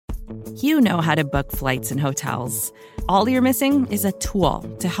You know how to book flights and hotels. All you're missing is a tool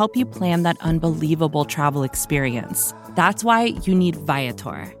to help you plan that unbelievable travel experience. That's why you need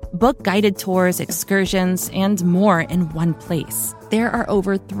Viator. Book guided tours, excursions, and more in one place. There are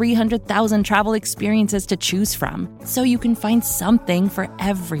over 300,000 travel experiences to choose from, so you can find something for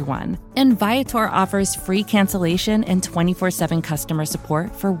everyone. And Viator offers free cancellation and 24/7 customer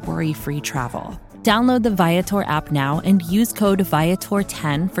support for worry-free travel. Download the Viator app now and use code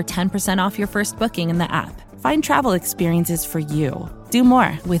Viator10 for 10% off your first booking in the app. Find travel experiences for you. Do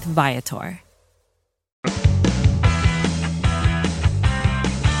more with Viator.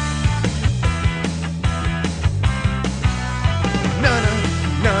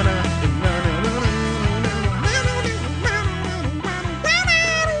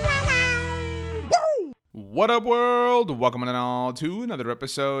 Whaddup World? Welcome on all to another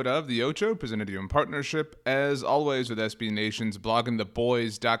episode of The Ocho, presented to you in partnership, as always, with SB Nation's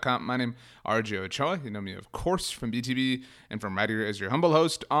bloggingtheboys.com. My name is RJ Ochoa. You know me, of course, from BTB and from right here as your humble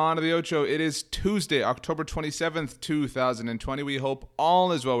host on The Ocho. It is Tuesday, October 27th, 2020. We hope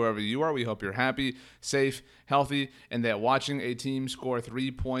all is well wherever you are. We hope you're happy, safe, healthy, and that watching a team score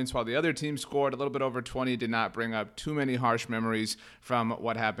 3 points while the other team scored a little bit over 20 did not bring up too many harsh memories from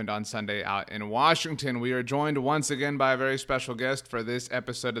what happened on Sunday out in Washington. We are joined once again by a very special guest for this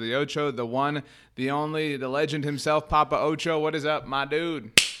episode of The Ocho, the one, the only, the legend himself, Papa Ocho. What is up, my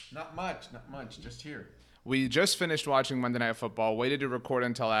dude? Not much, just here. We just finished watching Monday Night Football, waited to record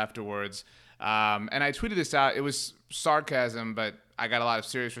until afterwards, and I tweeted this out. It was sarcasm, but I got a lot of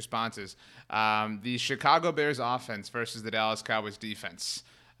serious responses. The Chicago Bears offense versus the Dallas Cowboys defense.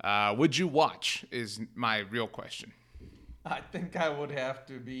 Would you watch is my real question. I think I would have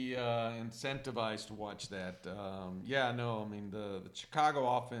to be incentivized to watch that. The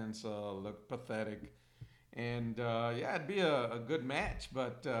Chicago offense looked pathetic. And, it'd be a good match,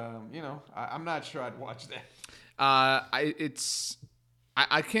 but, I'm not sure I'd watch that. I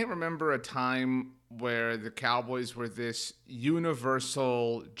can't remember a time where the Cowboys were this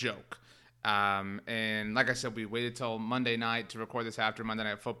universal joke. And like I said, we waited till Monday night to record this after Monday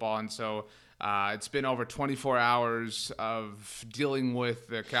Night Football, and so it's been over 24 hours of dealing with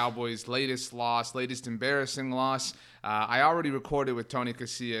the Cowboys' latest embarrassing loss. I already recorded with Tony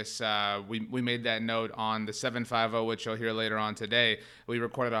Casillas. We made that note on the 750, which you'll hear later on today. We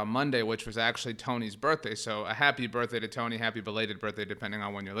recorded on Monday, which was actually Tony's birthday. So a happy birthday to Tony, happy belated birthday, depending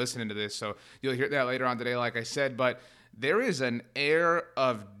on when you're listening to this. So you'll hear that later on today, like I said. But there is an air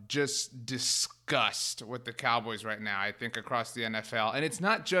of just disgust with the Cowboys right now, I think, across the NFL. And it's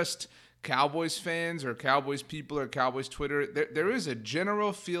not just Cowboys fans or Cowboys people or Cowboys Twitter. There is a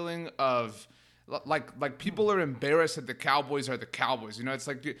general feeling of like people are embarrassed that the Cowboys are the Cowboys. You know, it's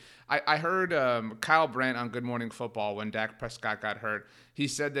like I heard Kyle Brandt on Good Morning Football when Dak Prescott got hurt. He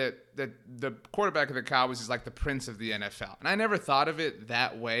said that the quarterback of the Cowboys is like the prince of the NFL. And I never thought of it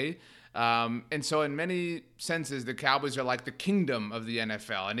that way. And so in many senses, the Cowboys are like the kingdom of the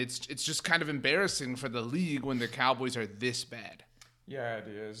NFL. And it's just kind of embarrassing for the league when the Cowboys are this bad. Yeah, it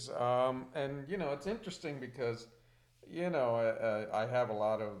is. It's interesting because, I have a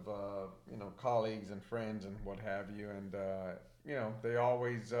lot of, colleagues and friends and what have you. And, they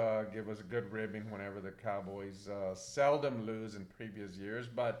always give us a good ribbing whenever the Cowboys seldom lose in previous years.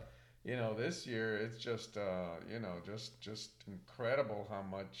 But, this year it's just, just incredible how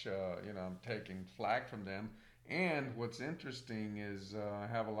much, I'm taking flack from them. And what's interesting is I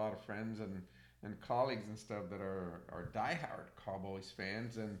have a lot of friends and colleagues and stuff that are diehard Cowboys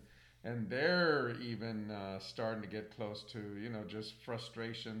fans, and they're even starting to get close to, just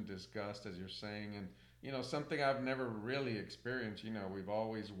frustration, disgust, as you're saying, and, something I've never really experienced. We've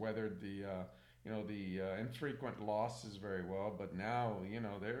always weathered the infrequent losses very well, but now,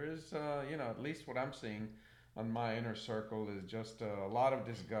 there is, at least what I'm seeing on my inner circle is just a lot of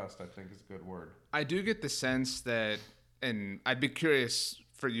disgust, I think is a good word. I do get the sense that, and I'd be curious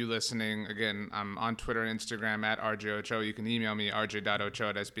for you listening, again, I'm on Twitter and Instagram at RJOcho. You can email me,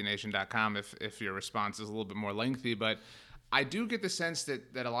 rj.ocho@sbnation.com if your response is a little bit more lengthy. But I do get the sense that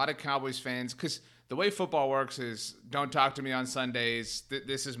a lot of Cowboys fans, because the way football works is don't talk to me on Sundays.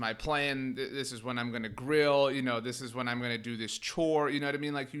 This is my plan. This is when I'm going to grill. This is when I'm going to do this chore. You know what I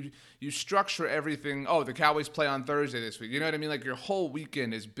mean? Like you structure everything. Oh, the Cowboys play on Thursday this week. You know what I mean? Like your whole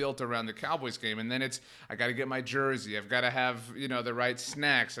weekend is built around the Cowboys game. And then I got to get my jersey. I've got to have, the right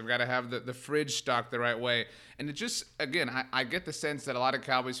snacks. I've got to have the fridge stocked the right way. And it just, again, I get the sense that a lot of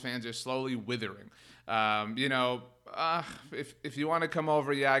Cowboys fans are slowly withering. If you want to come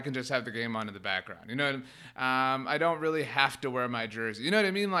over, I can just have the game on in the background. I don't really have to wear my jersey. You know what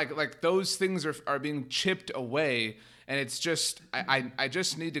I mean? Like those things are being chipped away. And it's just, I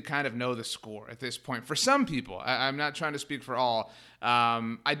just need to kind of know the score at this point. For some people, I'm not trying to speak for all.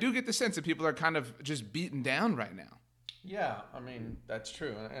 I do get the sense that people are kind of just beaten down right now. Yeah, I mean, that's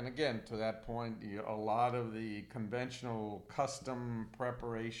true. And again, to that point, a lot of the conventional custom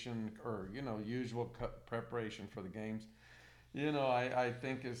preparation or, usual preparation for the games, I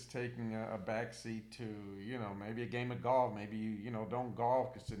think is taking a backseat to, maybe a game of golf. Maybe you don't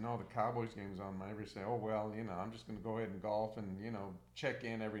golf because the Cowboys game's on. Maybe say, oh, well, I'm just going to go ahead and golf and, check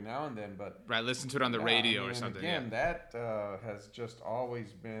in every now and then. But right, listen to it on the radio or something. Again, that has just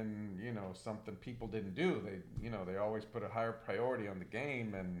always been, something people didn't do. They always put a higher priority on the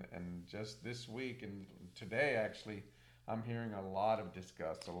game. And just this week and today, actually, I'm hearing a lot of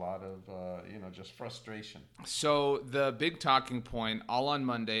disgust, a lot of, just frustration. So the big talking point all on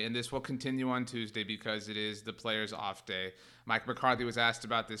Monday, and this will continue on Tuesday because it is the players' off day. Mike McCarthy was asked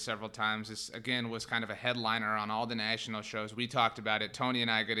about this several times. This, again, was kind of a headliner on all the national shows. We talked about it. Tony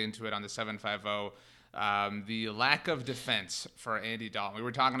and I got into it on the 750. The lack of defense for Andy Dalton. We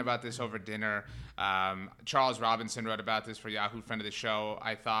were talking about this over dinner. Charles Robinson wrote about this for Yahoo, friend of the show.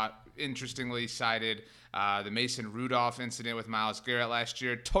 I thought, interestingly, cited the Mason Rudolph incident with Myles Garrett last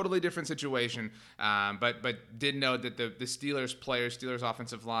year. Totally different situation, but did note that the Steelers players, Steelers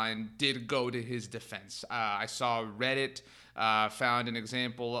offensive line, did go to his defense. I saw Reddit found an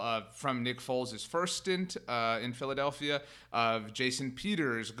example from Nick Foles' first stint in Philadelphia of Jason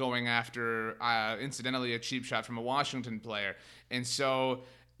Peters going after, incidentally, a cheap shot from a Washington player. And so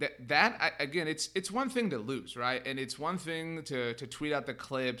that again, it's one thing to lose, right? And it's one thing to tweet out the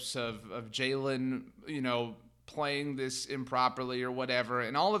clips of Jalen, playing this improperly or whatever.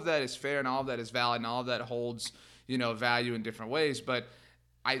 And all of that is fair and all of that is valid and all of that holds, value in different ways. But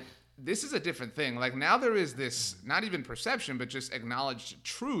this is a different thing. Like now there is this, not even perception, but just acknowledged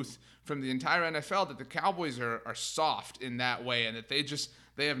truth from the entire NFL that the Cowboys are soft in that way and that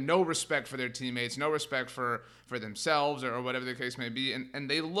they have no respect for their teammates, no respect for themselves or whatever the case may be. And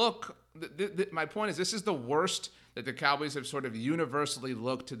they look, my point is this is the worst that the Cowboys have sort of universally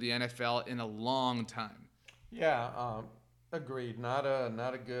looked to the NFL in a long time. Yeah, agreed. Not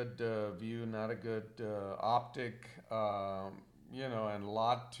a good view, not a good optic, and a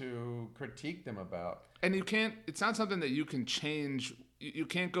lot to critique them about. And it's not something that you can change. You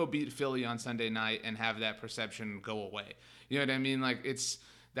can't go beat Philly on Sunday night and have that perception go away. You know what I mean? Like it's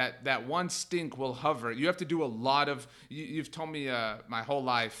that one stink will hover. You have to do a lot of. You've told me my whole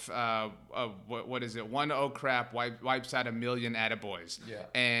life. What is it? One oh crap wipes out a million attaboys. Yeah.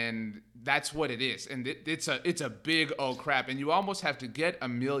 And that's what it is. And it's a big oh crap. And you almost have to get a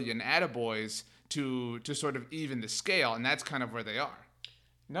million attaboys to sort of even the scale, and that's kind of where they are.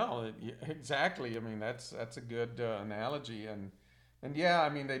 No, exactly. I mean, that's a good analogy, and yeah, I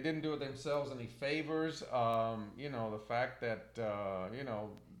mean, they didn't do themselves any favors. The fact that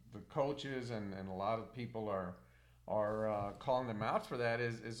the coaches and a lot of people are calling them out for that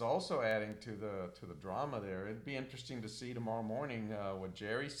is also adding to the drama there. It'd be interesting to see tomorrow morning what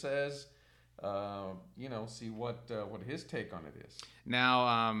Jerry says. See what his take on it is.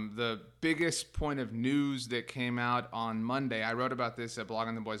 Now, the biggest point of news that came out on Monday, I wrote about this at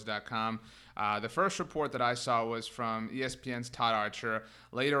bloggingtheboys.com. The first report that I saw was from ESPN's Todd Archer.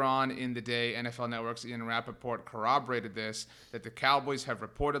 Later on in the day, NFL Network's Ian Rappaport corroborated this, that the Cowboys have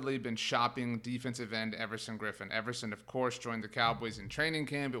reportedly been shopping defensive end Everson Griffin. Everson, of course, joined the Cowboys in training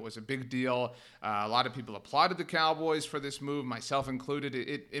camp. It was a big deal. A lot of people applauded the Cowboys for this move, myself included.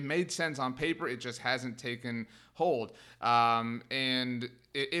 It made sense on paper. It just hasn't taken hold. And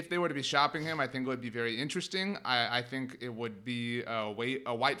if they were to be shopping him, I think it would be very interesting. I think it would be a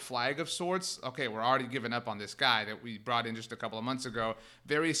white flag of sorts. Okay, we're already giving up on this guy that we brought in just a couple of months ago.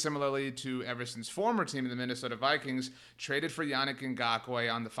 Very similarly to Everson's former team, the Minnesota Vikings, traded for Yannick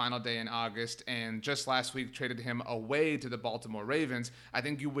Ngakoue on the final day in August, and just last week traded him away to the Baltimore Ravens. I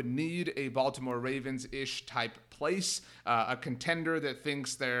think you would need a Baltimore Ravens-ish type place, a contender that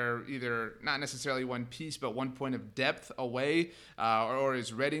thinks they're either not necessarily one piece, but one point of depth away, or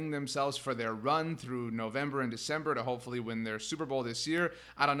is readying themselves for their run through November and December to hopefully win their Super Bowl this year.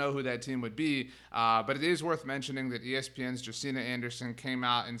 I don't know who that team would be, but it is worth mentioning that ESPN's Josina Anderson came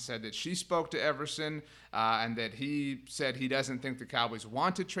out and said that she spoke to Everson and that he said he doesn't think the Cowboys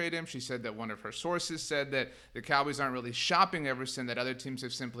want to trade him. She said that one of her sources said that the Cowboys aren't really shopping Everson, that other teams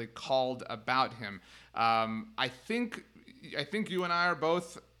have simply called about him. I think you and I are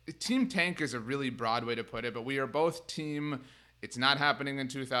both team tank is a really broad way to put it, but we are both team it's not happening in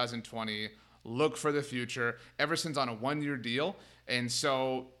 2020. look for the future. Everson's on a 1-year deal. And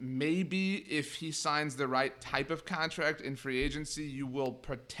so maybe if he signs the right type of contract in free agency, you will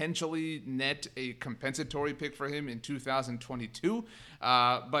potentially net a compensatory pick for him in 2022.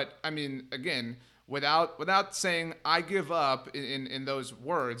 But I mean, again, without saying I give up in those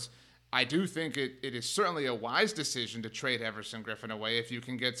words, I do think it is certainly a wise decision to trade Everson Griffin away if you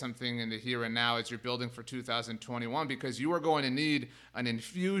can get something in the here and now as you're building for 2021, because you are going to need an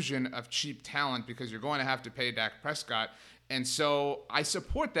infusion of cheap talent because you're going to have to pay Dak Prescott. And so I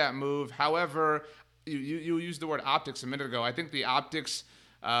support that move. However, you used the word optics a minute ago. I think the optics,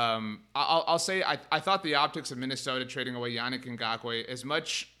 I'll say I thought the optics of Minnesota trading away Yannick Ngakoue, as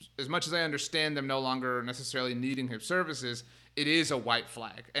much as I understand them no longer necessarily needing his services, it is a white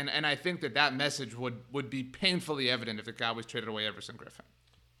flag. And I think that message would be painfully evident if the Cowboys traded away Everson Griffin.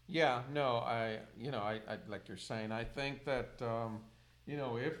 Yeah, no, I like you're saying, I think that,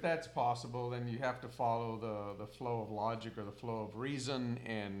 if that's possible, then you have to follow the flow of logic or the flow of reason.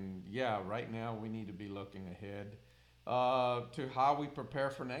 And yeah, right now we need to be looking ahead to how we prepare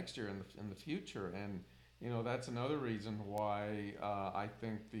for next year in the future. And, that's another reason why I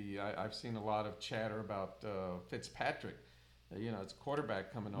think I've seen a lot of chatter about Fitzpatrick. It's a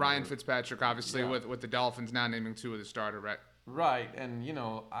quarterback coming over. Ryan Fitzpatrick, obviously, with the Dolphins now naming two of the starter, right? Right, and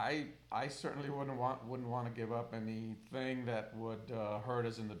I certainly wouldn't want to give up anything that would hurt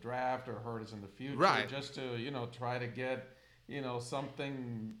us in the draft or hurt us in the future. Right. Just to try to get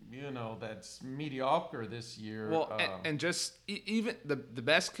something that's mediocre this year. Well, and just even the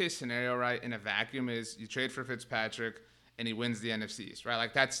best case scenario, right, in a vacuum is you trade for Fitzpatrick and he wins the NFC East, right?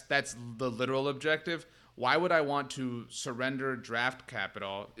 Like that's the literal objective. Why would I want to surrender draft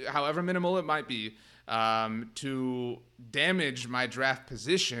capital, however minimal it might be, to damage my draft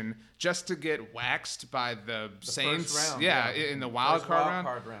position just to get waxed by the Saints? First round, in the wild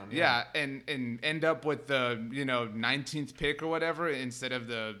card round. Yeah, and end up with the 19th pick or whatever instead of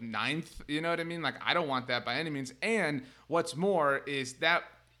the 9th. You know what I mean? Like, I don't want that by any means. And what's more is that,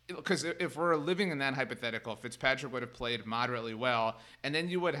 because if we're living in that hypothetical, Fitzpatrick would have played moderately well, and then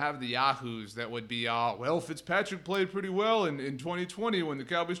you would have the yahoos that would be Fitzpatrick played pretty well in 2020 when the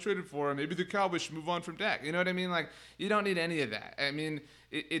Cowboys traded for him. Maybe the Cowboys should move on from Dak. You know what I mean? Like, you don't need any of that. I mean,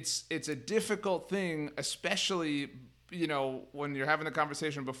 it's a difficult thing, especially when you're having the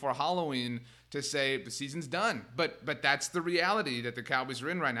conversation before Halloween, to say the season's done. But that's the reality that the Cowboys are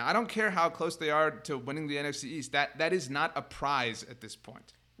in right now. I don't care how close they are to winning the NFC East. That is not a prize at this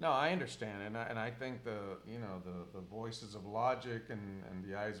point. No, I understand, and I think the voices of logic and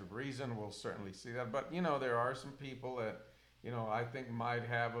the eyes of reason will certainly see that. But there are some people that I think might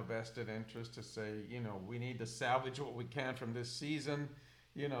have a vested interest to say we need to salvage what we can from this season.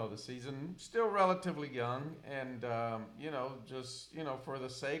 The season still relatively young, and just for the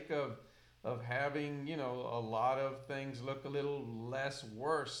sake of having a lot of things look a little less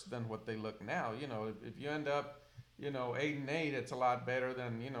worse than what they look now. If you end up 8-8, it's a lot better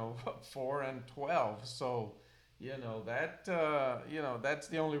than 4-12. So that's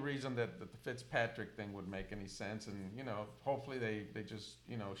the only reason that the Fitzpatrick thing would make any sense, and hopefully they just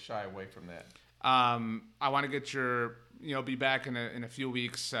shy away from that. I want to get your be back in a few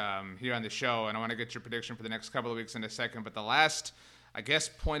weeks here on the show, and I want to get your prediction for the next couple of weeks in a second. But the last, I guess,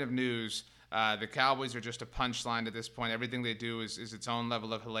 point of news. The Cowboys are just a punchline at this point. Everything they do is its own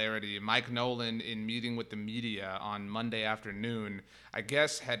level of hilarity. Mike Nolan, in meeting with the media on Monday afternoon, I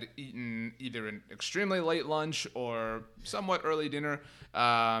guess had eaten either an extremely late lunch or somewhat early dinner,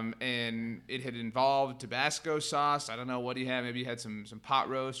 and it had involved Tabasco sauce. I don't know what he had. Maybe he had some pot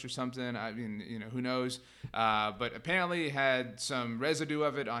roast or something. I mean, who knows? But apparently he had some residue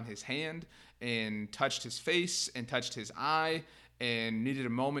of it on his hand and touched his face and touched his eye, and needed a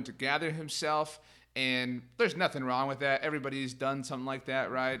moment to gather himself. And there's nothing wrong with that. Everybody's done something like that,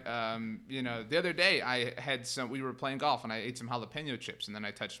 right? The other day we were playing golf and I ate some jalapeno chips and then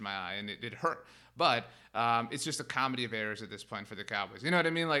I touched my eye and it hurt. But it's just a comedy of errors at this point for the Cowboys. You know what I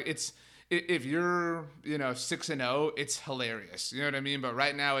mean? Like, if you're 6-0, it's hilarious. You know what I mean? But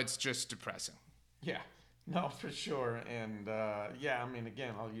right now it's just depressing. Yeah. No, for sure. And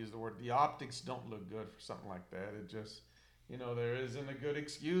again, I'll use the word, the optics don't look good for something like that. It just, there isn't a good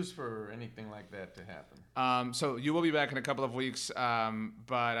excuse for anything like that to happen. So you will be back in a couple of weeks,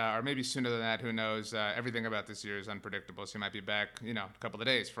 or maybe sooner than that. Who knows? Everything about this year is unpredictable, so you might be back, a couple of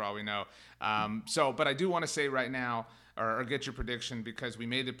days for all we know. But I do want to say right now, or get your prediction, because we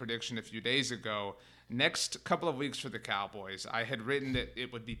made the prediction a few days ago. Next couple of weeks for the Cowboys, I had written that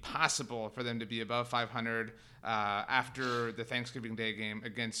it would be possible for them to be above 500 after the Thanksgiving Day game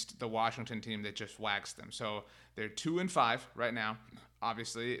against the Washington team that just waxed them. So they're 2-5 right now.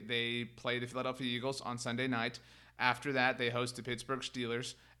 obviously. They play the Philadelphia Eagles on Sunday night. After that, they host the Pittsburgh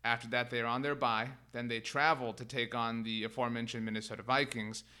Steelers. After that, they're on their bye. Then they travel to take on the aforementioned Minnesota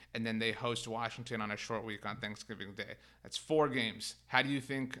Vikings. And then they host Washington on a short week on Thanksgiving Day. That's 4 games. How do you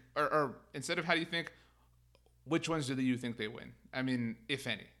think, or instead of how do you think, which ones do you think they win? I mean, if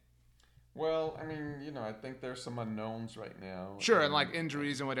any. Well, I mean, I think there's some unknowns right now. Sure, and like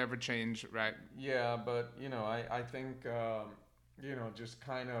injuries and whatever change, right? Yeah, but, I think, just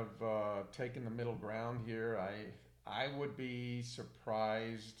kind of taking the middle ground here, I would be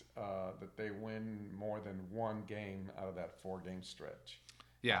surprised that they win more than one game out of that 4-game stretch.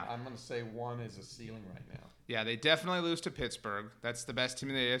 Yeah. I'm going to say 1 is a ceiling right now. Yeah, they definitely lose to Pittsburgh. That's the best team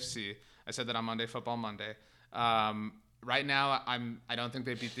in the AFC. I said that on Monday Football Monday. Right now, I don't think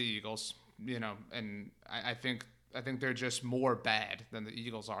they beat the Eagles. And I think they're just more bad than the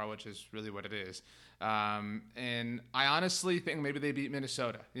Eagles are, which is really what it is. And I honestly think maybe they beat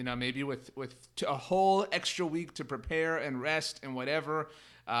Minnesota. Maybe with a whole extra week to prepare and rest and whatever.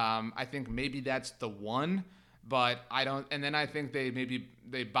 I think maybe that's the one. But I don't. And then I think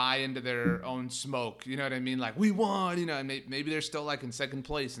they buy into their own smoke. You know what I mean? Like, we won. And maybe they're still like in second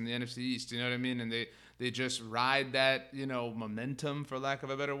place in the NFC East. You know what I mean? And they just ride that, momentum, for lack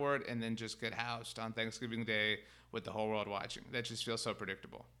of a better word, and then just get housed on Thanksgiving Day with the whole world watching. That just feels so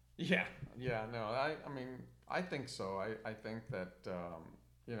predictable. Yeah. No, I mean, I think so. I think that,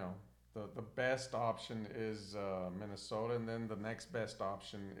 the best option is Minnesota, and then the next best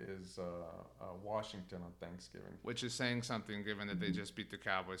option is Washington on Thanksgiving. Which is saying something, given that they just beat the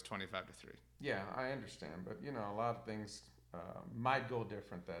Cowboys 25-3. Yeah, I understand. But, a lot of things might go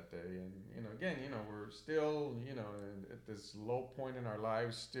different that day. And, again, we're still, at this low point in our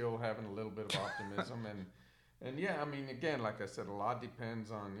lives, still having a little bit of optimism. And yeah, I mean, again, like I said, a lot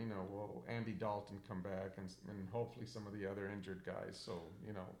depends on, will Andy Dalton come back and hopefully some of the other injured guys. So,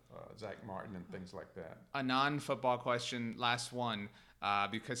 Zach Martin and things like that. A non-football question, last one,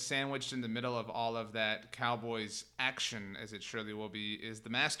 because sandwiched in the middle of all of that Cowboys action, as it surely will be, is the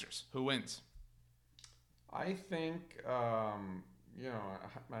Masters. Who wins? I think, I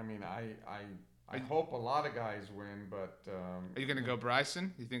mean, I hope a lot of guys win, but... Are you going to go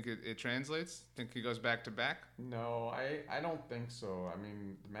Bryson? You think it translates? Think he goes back to back? No, I don't think so. I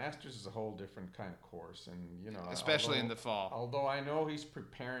mean, the Masters is a whole different kind of course, and, especially in the fall. Although I know he's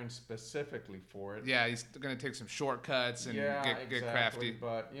preparing specifically for it. Yeah, he's going to take some shortcuts and get crafty.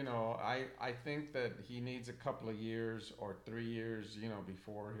 But, I think that he needs a couple of years or 3 years,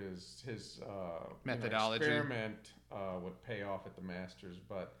 before his methodology experiment would pay off at the Masters.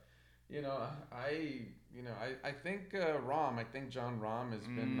 But... I think I think John Rahm has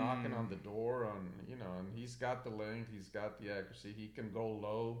been knocking on the door on, and he's got the length, he's got the accuracy, he can go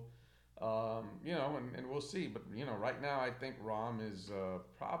low, and we'll see. But, right now I think Rahm is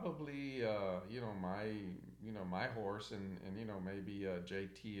probably, my horse, and maybe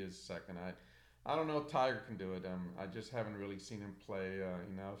JT is second. I don't know if Tiger can do it. I just haven't really seen him play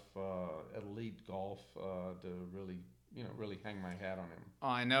enough elite golf to really hang my hat on him. Oh,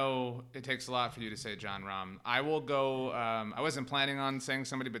 I know it takes a lot for you to say John Rahm. I will go. I wasn't planning on saying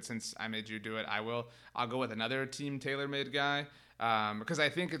somebody, but since I made you do it, I'll go with another team tailor-made guy because I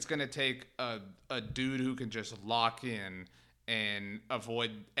think it's going to take a dude who can just lock in and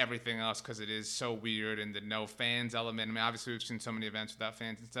avoid everything else because it is so weird and the no fans element. I mean, obviously we've seen so many events without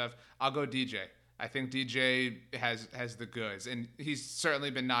fans and stuff. I'll go DJ. I think DJ has the goods, and he's certainly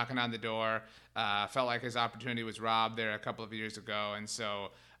been knocking on the door. Felt like his opportunity was robbed there a couple of years ago, and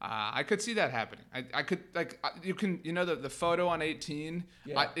so I could see that happening. I could the photo on 18.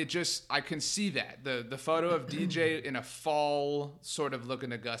 Yeah. I can see that the photo of DJ in a fall sort of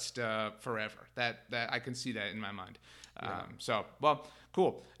looking Augusta forever. That I can see that in my mind.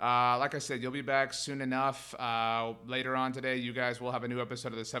 Cool. Like I said, you'll be back soon enough. Later on today, you guys will have a new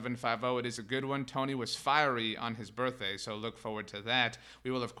episode of the 750. It is a good one. Tony was fiery on his birthday, so look forward to that.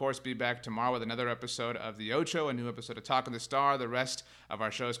 We will, of course, be back tomorrow with another episode of The Ocho, a new episode of Talking the Star. The rest of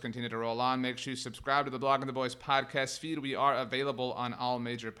our shows continue to roll on. Make sure you subscribe to the Blogging the Boys podcast feed. We are available on all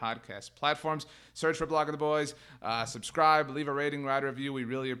major podcast platforms. Search for Blogging the Boys. Subscribe, leave a rating, write a review. We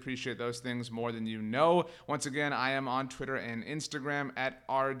really appreciate those things more than you know. Once again, I am on Twitter and Instagram at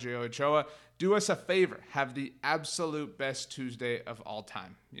RJ Ochoa. Do us a favor. Have the absolute best Tuesday of all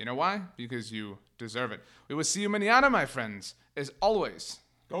time. You know why? Because you deserve it. We will see you mañana, my friends. As always,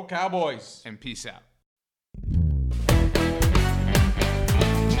 go Cowboys. And peace out.